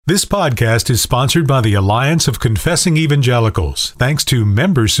This podcast is sponsored by the Alliance of Confessing Evangelicals, thanks to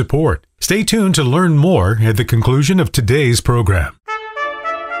member support. Stay tuned to learn more at the conclusion of today's program.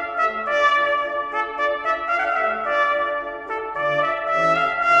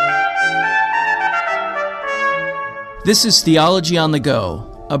 This is Theology on the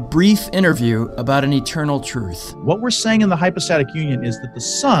Go, a brief interview about an eternal truth. What we're saying in the hypostatic union is that the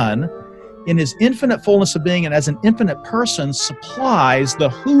Son, in his infinite fullness of being and as an infinite person, supplies the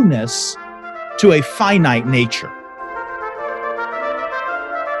who-ness to a finite nature.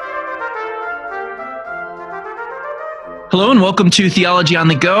 Hello and welcome to Theology on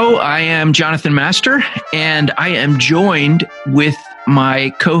the Go. I am Jonathan Master, and I am joined with my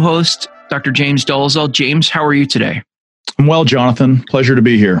co-host, Dr. James Dolezal. James, how are you today? I'm well, Jonathan. Pleasure to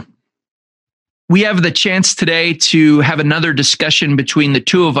be here. We have the chance today to have another discussion between the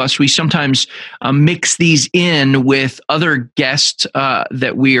two of us. We sometimes mix these in with other guests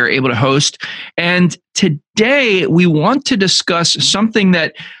that we are able to host. And today we want to discuss something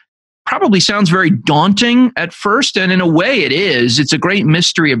that probably sounds very daunting at first, and in a way it is. It's a great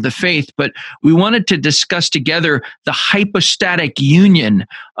mystery of the faith, but we wanted to discuss together the hypostatic union,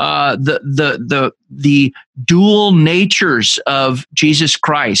 the dual natures of Jesus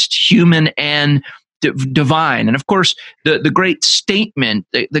Christ, human and divine. And of course, the great statement,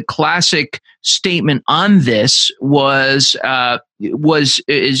 the classic statement on this is called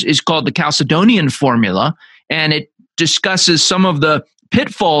the Chalcedonian formula, and it discusses some of the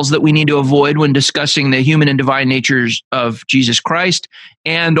pitfalls that we need to avoid when discussing the human and divine natures of Jesus Christ,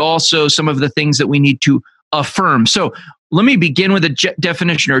 and also some of the things that we need to affirm. So let me begin with a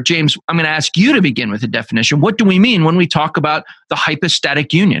definition, or James, I'm going to ask you to begin with a definition. What do we mean when we talk about the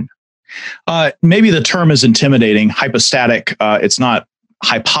hypostatic union? Maybe the term is intimidating. Hypostatic, it's not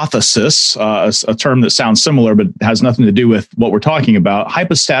hypothesis, a term that sounds similar but has nothing to do with what we're talking about.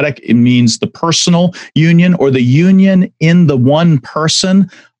 Hypostatic, it means the personal union, or the union in the one person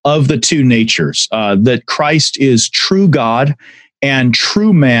of the two natures, that Christ is true God and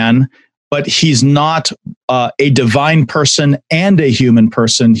true man, but he's not a divine person and a human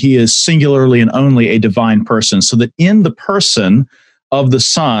person. He is singularly and only a divine person, so that in the person of the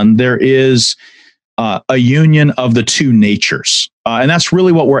Son, there is a union of the two natures. And that's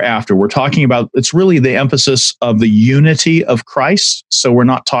really what we're after. We're talking about, it's really the emphasis of the unity of Christ. So we're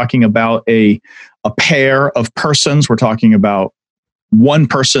not talking about a pair of persons. We're talking about one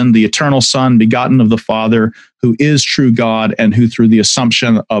person, the eternal Son, begotten of the Father, who is true God and who through the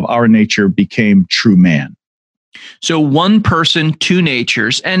assumption of our nature became true man. So one person, two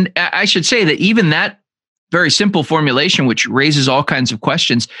natures. And I should say that even that very simple formulation, which raises all kinds of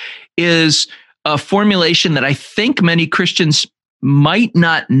questions, is a formulation that I think many Christians might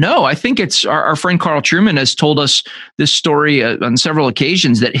not know. I think it's our friend Carl Trueman has told us this story on several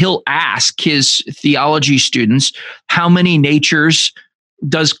occasions, that he'll ask his theology students, how many natures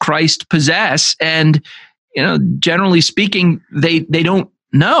does Christ possess? And, generally speaking, they don't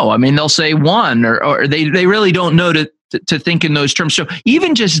know. I mean, they'll say one, or they really don't know to think in those terms. So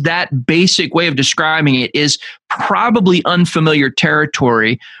even just that basic way of describing it is probably unfamiliar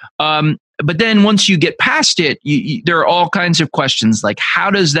territory. But then once you get past it, there are all kinds of questions like,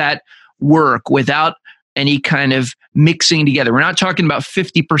 how does that work without any kind of mixing together? We're not talking about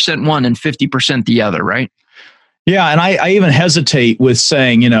 50% one and 50% the other, right? Yeah, and I even hesitate with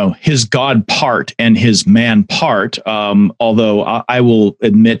saying, his God part and his man part, although I will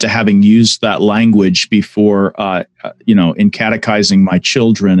admit to having used that language before, in catechizing my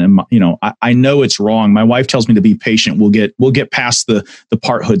children. And, I know it's wrong. My wife tells me to be patient. We'll get past the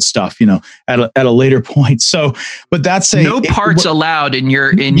parthood stuff, at a later point. So, but that's no parts allowed in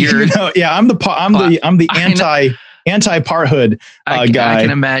your. Yeah, I'm the anti-parthood guy. I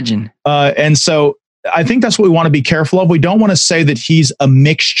can imagine. And so I think that's what we want to be careful of. We don't want to say that he's a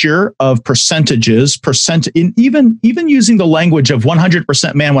mixture of percentages, even using the language of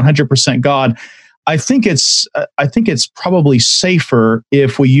 100% man, 100% God. I think it's probably safer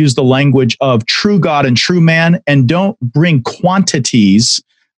if we use the language of true God and true man, and don't bring quantities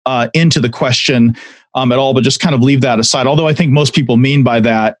into the question at all, but just kind of leave that aside. Although I think most people mean by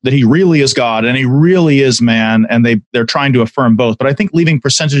that he really is God and he really is man, and they're trying to affirm both. But I think leaving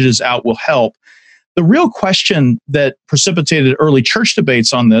percentages out will help. The real question that precipitated early church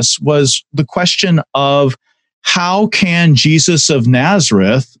debates on this was the question of, how can Jesus of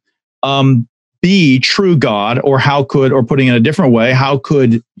Nazareth be true God, or putting it a different way, how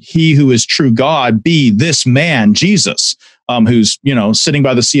could he who is true God be this man, Jesus, who's, sitting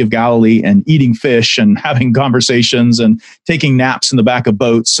by the Sea of Galilee and eating fish and having conversations and taking naps in the back of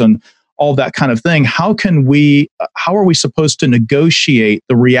boats and all that kind of thing. How are we supposed to negotiate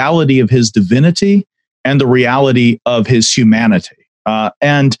the reality of his divinity and the reality of his humanity?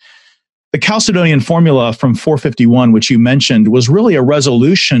 And the Chalcedonian formula from 451, which you mentioned, was really a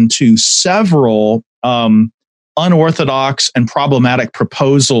resolution to several unorthodox and problematic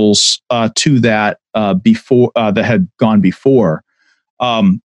proposals to that before that had gone before.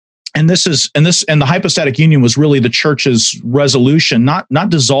 And the hypostatic union was really the church's resolution, not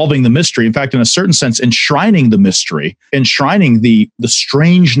dissolving the mystery. In fact, in a certain sense, enshrining the mystery, enshrining the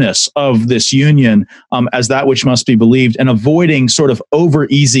strangeness of this union as that which must be believed, and avoiding sort of over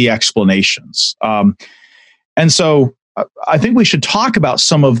easy explanations. And so I think we should talk about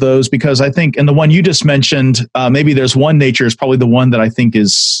some of those, because I think, and the one you just mentioned, maybe there's one nature is probably the one that I think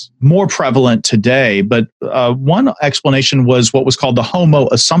is more prevalent today. But one explanation was what was called the Homo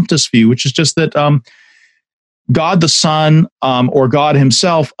Assumptus view, which is just that God the Son or God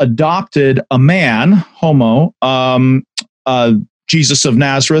himself adopted a man, Homo, Jesus of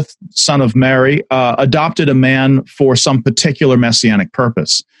Nazareth, son of Mary, adopted a man for some particular messianic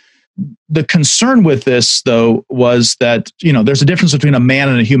purpose. The concern with this, though, was that, there's a difference between a man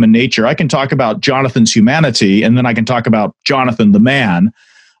and a human nature. I can talk about Jonathan's humanity, and then I can talk about Jonathan the man.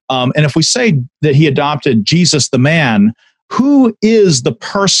 And if we say that he adopted Jesus the man, who is the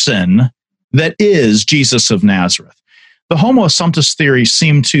person that is Jesus of Nazareth? The Homo Assumptus theory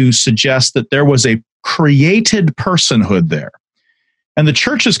seemed to suggest that there was a created personhood there. And the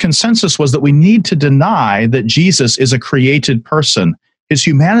church's consensus was that we need to deny that Jesus is a created person. His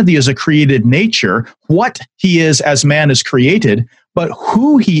humanity is a created nature. What he is as man is created, but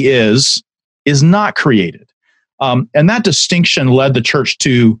who he is not created. And that distinction led the church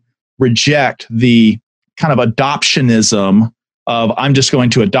to reject the kind of adoptionism of, I'm just going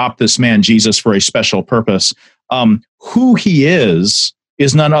to adopt this man, Jesus, for a special purpose. Who he is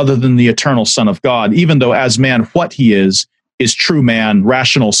none other than the eternal Son of God, even though as man, what he is true man,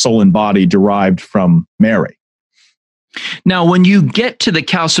 rational soul and body derived from Mary. Now, when you get to the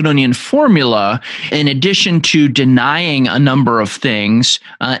Chalcedonian formula, in addition to denying a number of things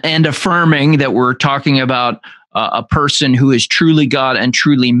and affirming that we're talking about a person who is truly God and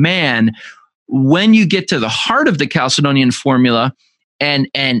truly man, when you get to the heart of the Chalcedonian formula and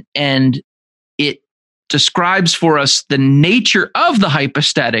it describes for us the nature of the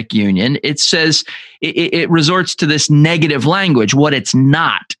hypostatic union, it says it resorts to this negative language, what it's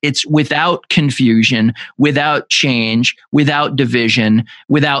not. It's without confusion, without change, without division,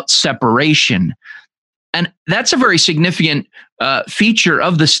 without separation. And that's a very significant feature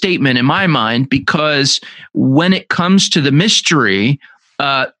of the statement in my mind, because when it comes to the mystery,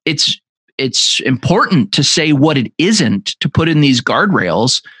 it's important to say what it isn't, to put in these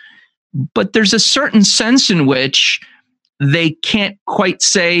guardrails. But there's a certain sense in which they can't quite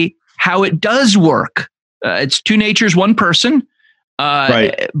say how it does work. It's two natures, one person.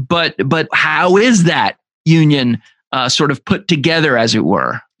 Right. But how is that union sort of put together, as it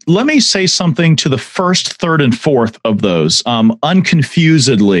were? Let me say something to the first, third, and fourth of those.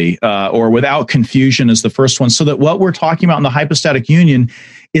 Unconfusedly, or without confusion, is the first one. So that what we're talking about in the hypostatic union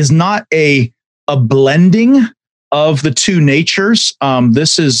is not a blending of the two natures.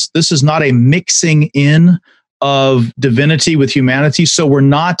 This is not a mixing in of divinity with humanity. So we're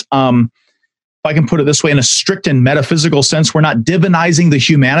not, if I can put it this way, in a strict and metaphysical sense, we're not divinizing the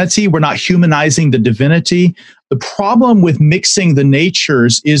humanity. We're not humanizing the divinity. The problem with mixing the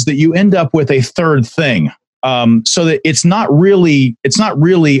natures is that you end up with a third thing. So that it's not really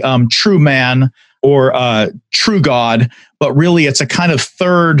true man or true God, but really it's a kind of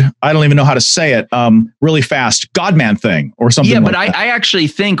third, I don't even know how to say it, really fast, God-man thing or something. Yeah, but like I actually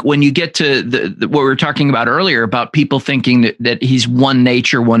think when you get to what we were talking about earlier about people thinking that he's one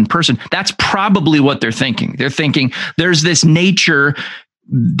nature, one person, that's probably what they're thinking. They're thinking there's this nature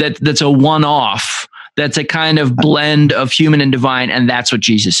that's a one-off, that's a kind of blend of human and divine, and that's what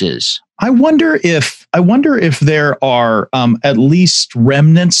Jesus is. I wonder if there are at least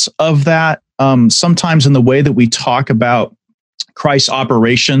remnants of that sometimes in the way that we talk about Christ's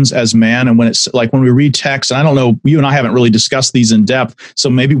operations as man. And when it's like when we read text, and I don't know, you and I haven't really discussed these in depth, so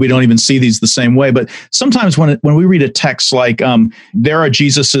maybe we don't even see these the same way. But sometimes when we read a text like there are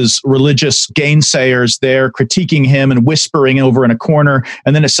Jesus's religious gainsayers there critiquing him and whispering over in a corner,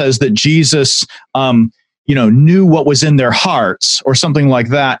 and then it says that Jesus knew what was in their hearts or something like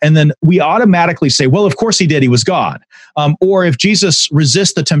that. And then we automatically say, well, of course he did. He was God. Or if Jesus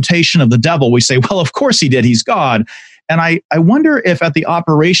resists the temptation of the devil, we say, well, of course he did. He's God. And I wonder if at the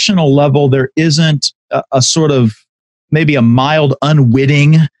operational level, there isn't a sort of maybe a mild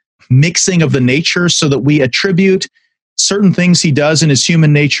unwitting mixing of the natures so that we attribute certain things he does in his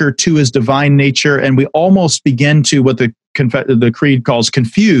human nature to his divine nature, and we almost begin to, what the creed calls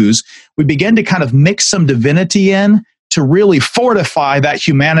confuse, we begin to kind of mix some divinity in to really fortify that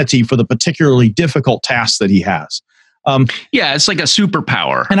humanity for the particularly difficult task that he has. It's like a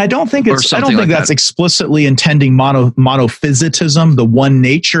superpower. And I don't think that's explicitly intending monophysitism, the one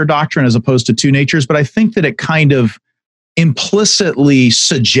nature doctrine, as opposed to two natures, but I think that it kind of implicitly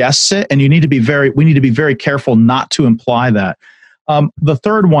suggests it, and we need to be very careful not to imply that. The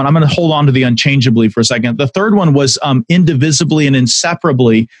third one, I'm going to hold on to the unchangeably for a second. The third one was indivisibly and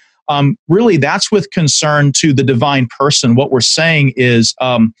inseparably. Really, that's with concern to the divine person. What we're saying is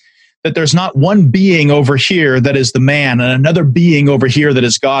that there's not one being over here that is the man and another being over here that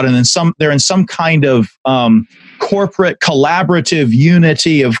is God, and then they're in some kind of corporate collaborative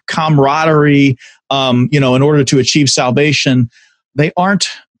unity of camaraderie, in order to achieve salvation. They aren't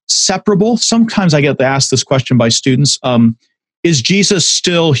separable. Sometimes I get to ask this question by students. Is Jesus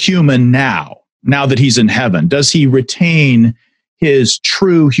still human now that he's in heaven? Does he retain his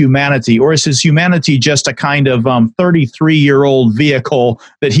true humanity, or is his humanity just a kind of 33-year-old vehicle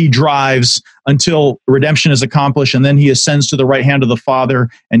that he drives until redemption is accomplished, and then he ascends to the right hand of the Father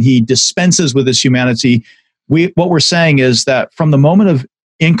and he dispenses with his humanity? What we're saying is that from the moment of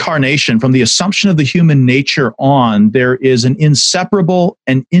incarnation, from the assumption of the human nature on, there is an inseparable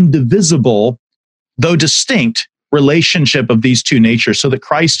and indivisible, though distinct, relationship of these two natures, so that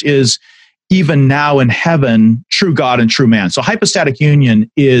Christ is even now in heaven, true God and true man. So hypostatic union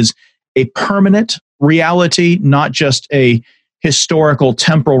is a permanent reality, not just a historical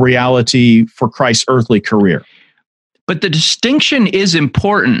temporal reality for Christ's earthly career. But the distinction is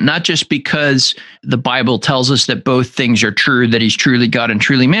important, not just because the Bible tells us that both things are true, that he's truly God and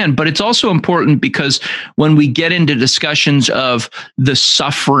truly man, but it's also important because when we get into discussions of the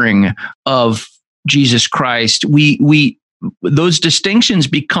suffering of Jesus Christ, those distinctions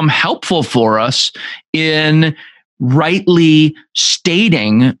become helpful for us in rightly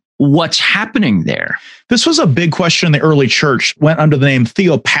stating what's happening there. This was a big question in the early church, went under the name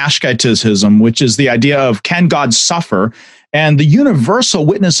theopaschitism, which is the idea of, can God suffer? And the universal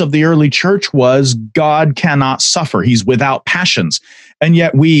witness of the early church was God cannot suffer. He's without passions. And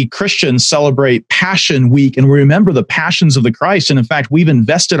yet we Christians celebrate Passion Week, and we remember the passions of the Christ. And in fact, we've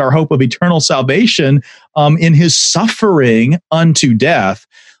invested our hope of eternal salvation in his suffering unto death.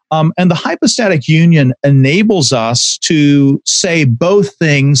 And the hypostatic union enables us to say both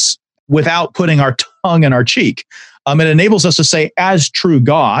things without putting our tongue in our cheek. It enables us to say, as true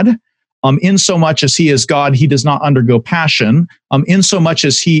God, in so much as he is God, he does not undergo passion. In so much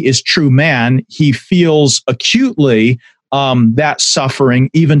as he is true man, he feels acutely that suffering,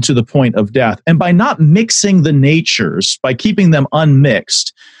 even to the point of death. And by not mixing the natures, by keeping them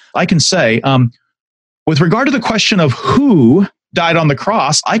unmixed, I can say, with regard to the question of who died on the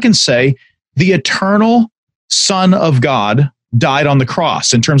cross, I can say the eternal Son of God died on the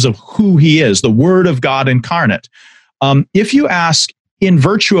cross in terms of who he is, the Word of God incarnate. If you ask in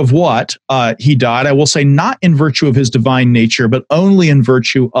virtue of what he died, I will say not in virtue of his divine nature, but only in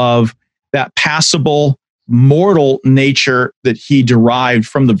virtue of that passible, mortal nature that he derived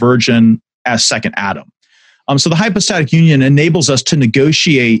from the Virgin as second Adam. So the hypostatic union enables us to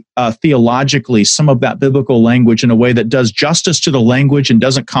negotiate theologically some of that biblical language in a way that does justice to the language and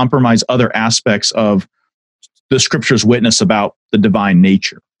doesn't compromise other aspects of the Scripture's witness about the divine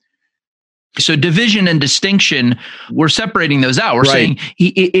nature. So division and distinction, we're separating those out. We're saying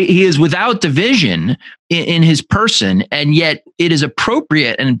he is without division in his person, and yet it is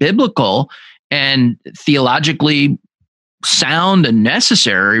appropriate and biblical and theologically sound and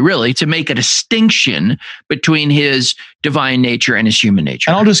necessary, really, to make a distinction between his divine nature and his human nature.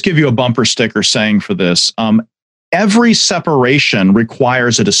 And I'll just give you a bumper sticker saying for this. Every separation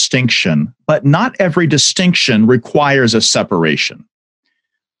requires a distinction, but not every distinction requires a separation.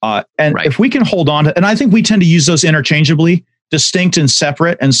 If we can hold on to, and I think we tend to use those interchangeably, distinct and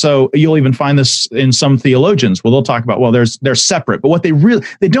separate. And so you'll even find this in some theologians where they'll talk about, well, they're separate, but what they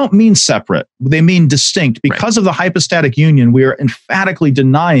don't mean separate. They mean distinct. Because of the hypostatic union, we are emphatically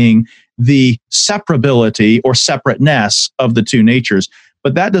denying the separability or separateness of the two natures.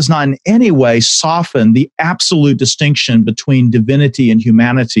 But that does not in any way soften the absolute distinction between divinity and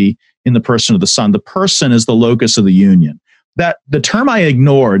humanity in the person of the Son. The person is the locus of the union. That the term I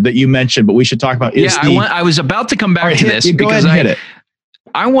ignored that you mentioned, but we should talk about is I was about to come back to this because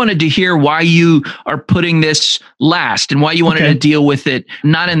I wanted to hear why you are putting this last and why you wanted to deal with it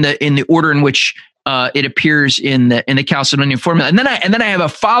not in the order in which it appears in the Chalcedonian formula. And then I have a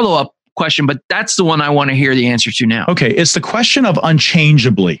follow-up question, but that's the one I want to hear the answer to now. Okay, it's the question of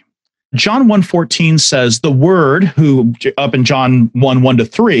unchangeably. John 1:14 says the Word, who up in John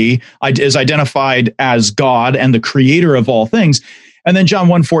 1:1-3 is identified as God and the creator of all things. And then John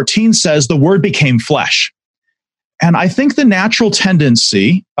 1:14 says the Word became flesh. And I think the natural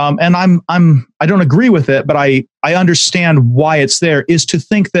tendency, and I don't agree with it, but I understand why it's there, is to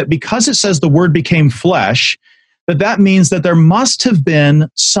think that because it says the Word became flesh, that means that there must have been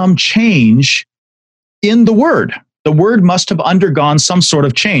some change in the Word. The Word must have undergone some sort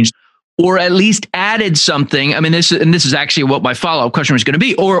of change. Or at least added something. I mean, this is actually what my follow-up question was going to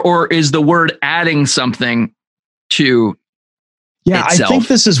be. Or is the Word adding something to itself? I think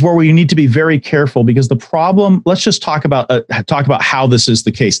this is where we need to be very careful, because the problem, let's just talk about how this is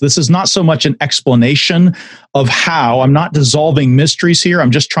the case. This is not so much an explanation of how. I'm not dissolving mysteries here.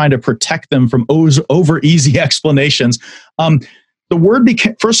 I'm just trying to protect them from over easy explanations. The Word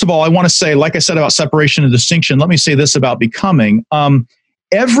became, first of all, I want to say, like I said about separation and distinction, let me say this about becoming.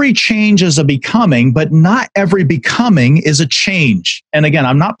 Every change is a becoming, but not every becoming is a change. And again,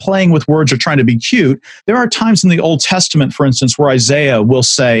 I'm not playing with words or trying to be cute. There are times in the Old Testament, for instance, where Isaiah will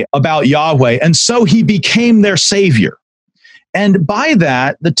say about Yahweh, and so he became their savior. And by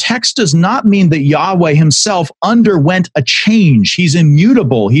that, the text does not mean that Yahweh himself underwent a change. He's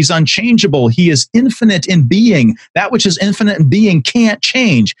immutable. He's unchangeable. He is infinite in being. That which is infinite in being can't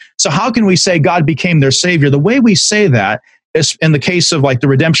change. So how can we say God became their savior? The way we say that, in the case of like the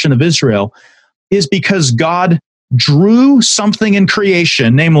redemption of Israel, is because God drew something in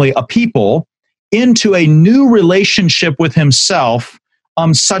creation, namely a people, into a new relationship with himself,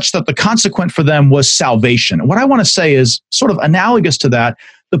 such that the consequent for them was salvation. And what I want to say is sort of analogous to that.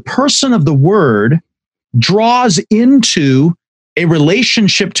 The person of the Word draws into a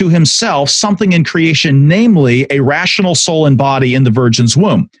relationship to himself something in creation, namely a rational soul and body in the virgin's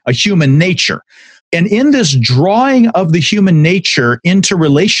womb, a human nature. And in this drawing of the human nature into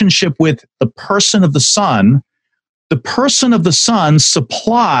relationship with the person of the Son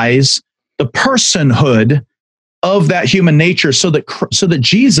supplies the personhood of that human nature, so that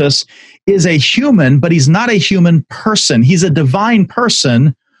Jesus is a human, but he's not a human person. He's a divine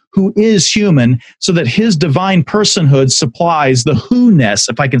person who is human, so that his divine personhood supplies the who-ness,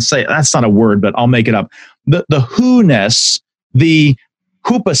 if I can say it, that's not a word, but I'll make it up, the who-ness, the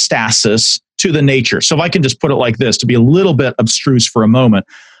hypostasis to the nature. So if I can just put it like this, to be a little bit abstruse for a moment,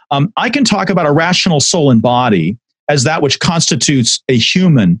 I can talk about a rational soul and body as that which constitutes a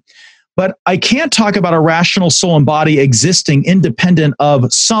human, but I can't talk about a rational soul and body existing independent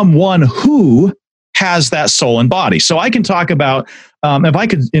of someone who has that soul and body. So I can talk about,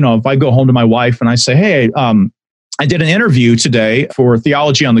 if I go home to my wife and I say, hey, I did an interview today for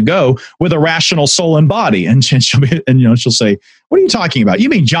Theology on the Go with a rational soul and body. And she'll say, what are you talking about? You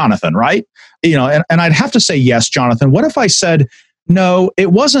mean Jonathan, right? And I'd have to say, yes, Jonathan. What if I said, no,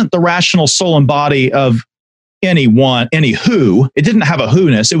 it wasn't the rational soul and body of any who. It didn't have a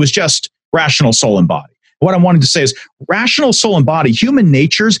who-ness. It was just rational soul and body. What I'm wanting to say is rational soul and body, human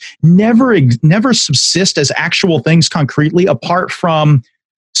natures never subsist as actual things concretely apart from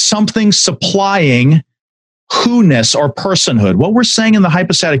something supplying who-ness or personhood. What we're saying in the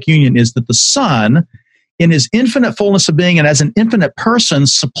hypostatic union is that the Son, in his infinite fullness of being and as an infinite person,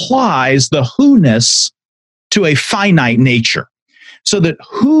 supplies the who-ness to a finite nature. So that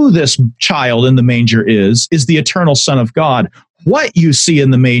who this child in the manger is the eternal Son of God. What you see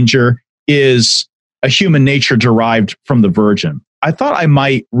in the manger is a human nature derived from the Virgin. I thought I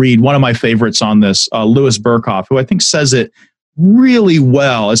might read one of my favorites on this, Louis Berkhoff, who I think says it really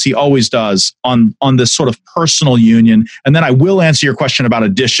well, as he always does, on this sort of personal union. And then I will answer your question about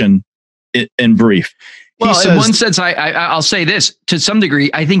addition in brief. Well, in one sense, I'll say this to some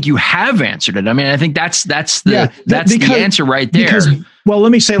degree. I think you have answered it. I mean, I think that's the answer right there. Well,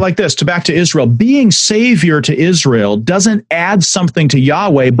 let me say it like this, back to Israel. Being savior to Israel doesn't add something to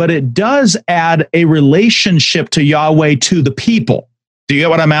Yahweh, but it does add a relationship to Yahweh to the people. Do you get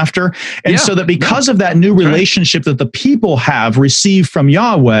what I'm after? And so that because of that new relationship that the people have received from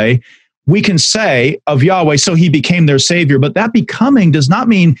Yahweh, we can say of Yahweh, so he became their savior. But that becoming does not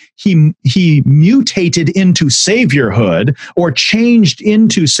mean he mutated into saviorhood or changed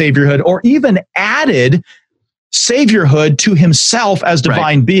into saviorhood or even added saviorhood to himself as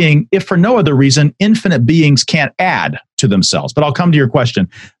divine being, if for no other reason infinite beings can't add to themselves. But I'll come to your question.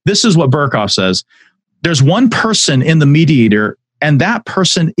 This is what Berkhoff says. There's one person in the mediator, and that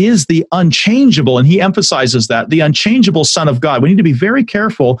person is the unchangeable, and he emphasizes that, the unchangeable Son of God. We need to be very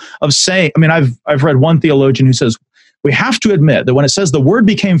careful of saying, I've read one theologian who says, we have to admit that when it says the Word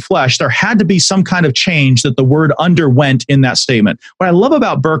became flesh, there had to be some kind of change that the Word underwent in that statement. What I love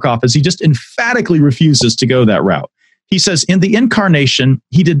about Berkhoff is he just emphatically refuses to go that route. He says, in the incarnation,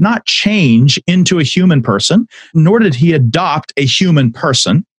 he did not change into a human person, nor did he adopt a human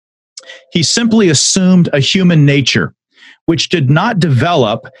person. He simply assumed a human nature, which did not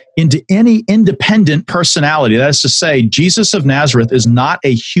develop into any independent personality. That is to say, Jesus of Nazareth is not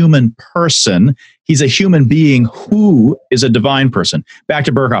a human person. He's a human being who is a divine person. Back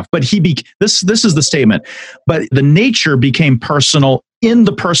to Berkhoff. But this is the statement. But the nature became personal in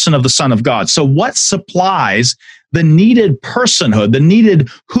the person of the Son of God. So what supplies the needed personhood, the needed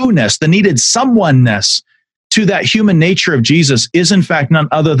who-ness, the needed someone-ness to that human nature of Jesus is in fact none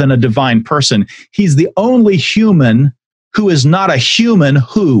other than a divine person. He's the only human who is not a human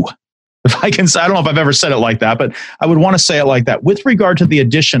who. If I can say, I don't know if I've ever said it like that, but I would want to say it like that. With regard to the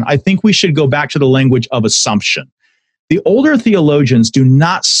addition, I think we should go back to the language of assumption. The older theologians do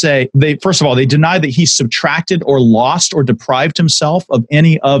not say, first of all, they deny that he subtracted or lost or deprived himself of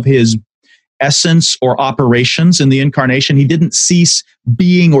any of his essence or operations in the incarnation. He didn't cease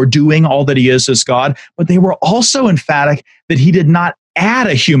being or doing all that he is as God, but they were also emphatic that he did not add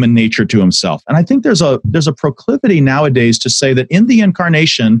a human nature to himself. And I think there's a proclivity nowadays to say that in the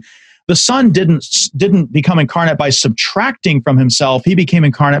incarnation, the Son didn't become incarnate by subtracting from himself. He became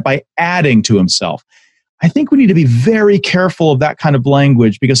incarnate by adding to himself. I think we need to be very careful of that kind of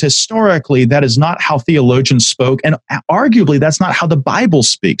language because historically that is not how theologians spoke. And arguably that's not how the Bible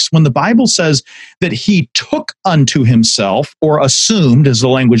speaks. When the Bible says that he took unto himself or assumed, as the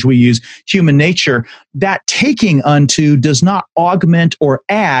language we use, human nature, that taking unto does not augment or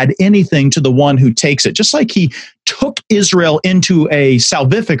add anything to the one who takes it. Just like he took Israel into a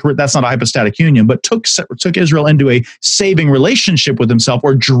salvific, that's not a hypostatic union, but took Israel into a saving relationship with himself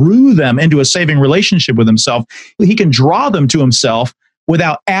or drew them into a saving relationship with himself. He can draw them to himself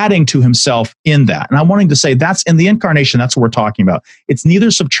without adding to himself in that. And I'm wanting to say that's in the incarnation, that's what we're talking about. It's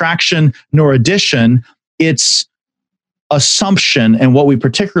neither subtraction nor addition. It's assumption. And what we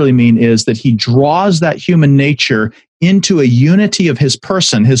particularly mean is that he draws that human nature into a unity of his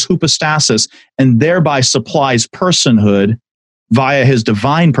person, his hypostasis, and thereby supplies personhood via his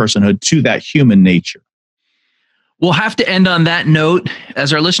divine personhood to that human nature. We'll have to end on that note.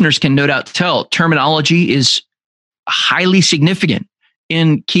 As our listeners can no doubt tell, terminology is highly significant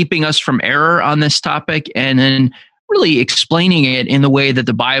in keeping us from error on this topic and in really explaining it in the way that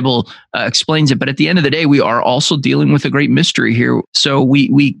the Bible explains it. But at the end of the day, we are also dealing with a great mystery here. So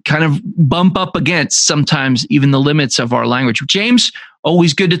we kind of bump up against sometimes even the limits of our language. James,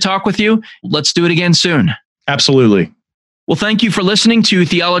 always good to talk with you. Let's do it again soon. Absolutely. Well, thank you for listening to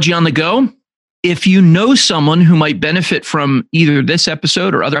Theology on the Go. If you know someone who might benefit from either this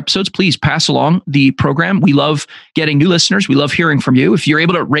episode or other episodes, please pass along the program. We love getting new listeners. We love hearing from you. If you're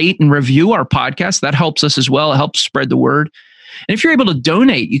able to rate and review our podcast, that helps us as well. It helps spread the word. And if you're able to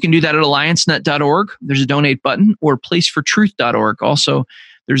donate, you can do that at alliancenet.org. There's a donate button, or placefortruth.org. Also,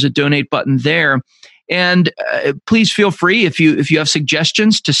 there's a donate button there. And please feel free, if you have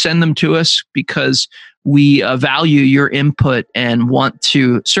suggestions, to send them to us, because we value your input and want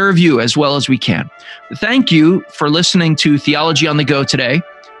to serve you as well as we can. Thank you for listening to Theology on the Go today,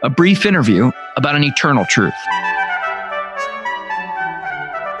 a brief interview about an eternal truth.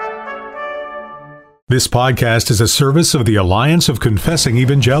 This podcast is a service of the Alliance of Confessing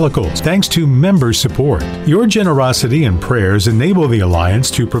Evangelicals, thanks to member support. Your generosity and prayers enable the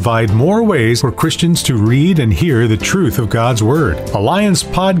Alliance to provide more ways for Christians to read and hear the truth of God's Word. Alliance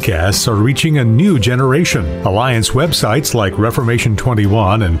podcasts are reaching a new generation. Alliance websites like Reformation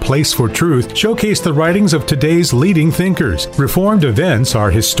 21 and Place for Truth showcase the writings of today's leading thinkers. Reformed events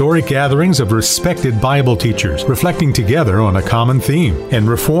are historic gatherings of respected Bible teachers, reflecting together on a common theme. And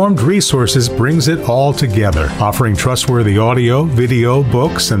Reformed Resources brings it all together, offering trustworthy audio, video,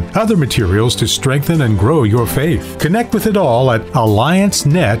 books, and other materials to strengthen and grow your faith. Connect with it all at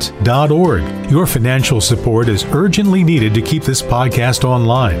alliancenet.org. Your financial support is urgently needed to keep this podcast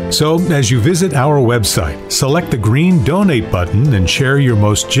online. So, as you visit our website, select the green donate button and share your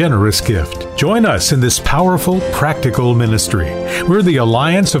most generous gift. Join us in this powerful, practical ministry. We're the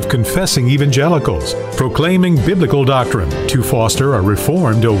Alliance of Confessing Evangelicals, proclaiming biblical doctrine to foster a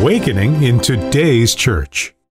reformed awakening in today's church.